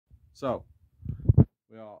So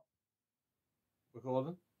we are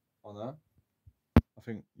recording on there. I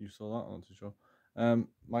think you saw that. I'm not too sure.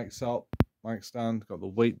 Mic's up, mic stand, got the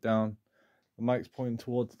weight down. The mic's pointing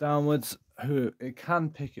towards downwards. It can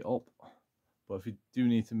pick it up, but if you do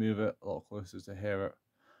need to move it a lot closer to hear it,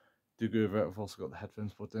 do go over it. I've also got the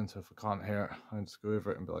headphones put in, so if I can't hear it, I can just go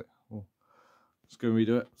over it and be like, oh, just go and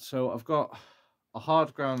redo it. So I've got a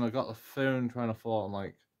hard ground. I got the phone trying to fall on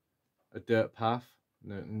like a dirt path,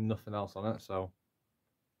 nothing else on it. So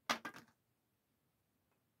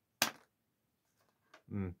it's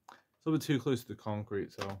a little bit too close to the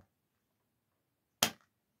concrete, so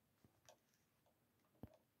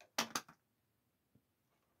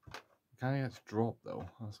kind of gets dropped though.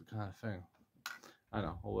 That's the kind of thing. I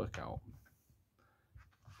know, I'll work out.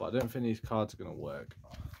 But I don't think these cards are going to work.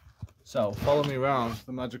 So follow me around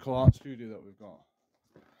the magical art studio that we've got.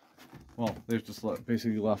 Well, they've just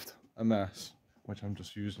basically left a mess, which I'm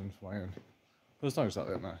just using for my own. But it's not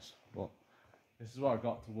exactly a mess, but this is what I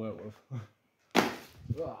got to work with.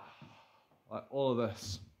 Like all of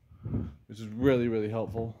this, which is really, really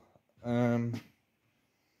helpful. But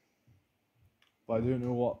I don't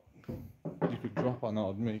know what you could drop on that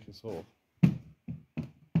would make it sort of.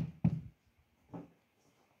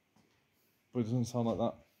 But it doesn't sound like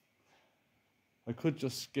that. I could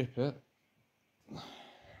just skip it,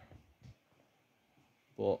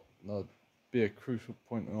 but that'd be a crucial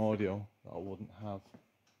point in audio that I wouldn't have.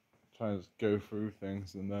 Trying to go through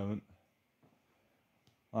things in the moment.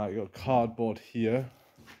 Alright, you got cardboard here.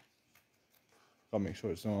 Gotta make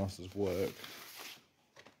sure it's someone else's work.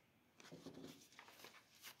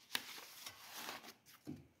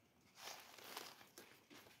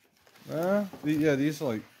 Yeah, these are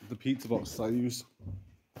like the pizza boxes I use.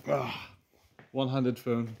 One-handed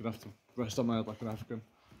phone, gonna have to rest on my head like an African.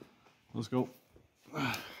 Let's go.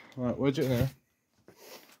 Right, widget here.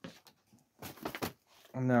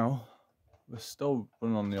 And now, we're still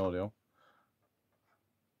running on the audio.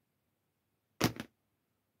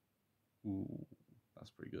 Ooh,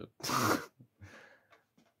 that's pretty good.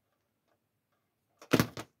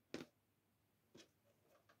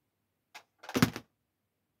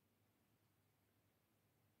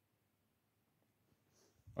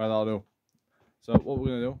 Right, that'll do. So what we're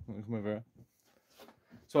gonna do, I'm gonna come over here.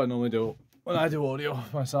 So what I normally do when I do audio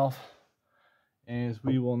myself is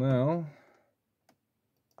we will now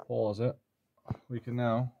pause it. We can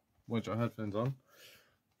now wedge our headphones on.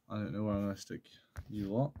 I don't know where I'm gonna stick you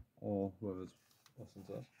lot or whoever's listening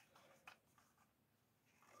to this.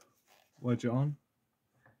 Wedge it on.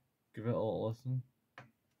 Give it a little listen.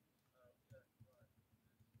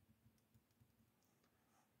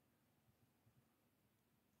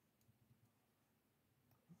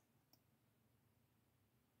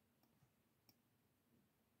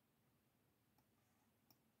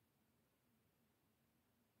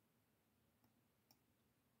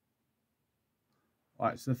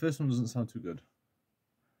 Alright, so the first one doesn't sound too good.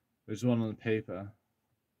 There's one on the paper.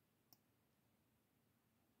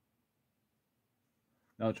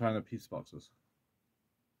 Now trying the pizza boxes.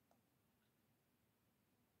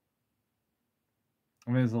 I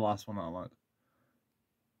mean, it's the last one that I liked.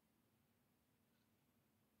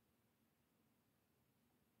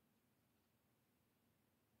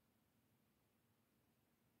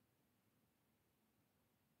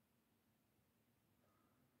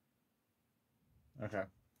 Okay.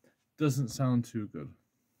 Doesn't sound too good.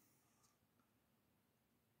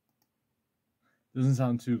 Doesn't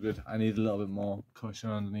sound too good. I need a little bit more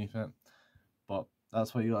cushion underneath it. But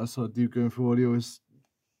that's what you gotta sort of do going through audio, is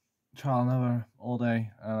trial and error all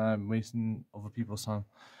day, and I'm wasting other people's time.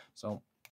 So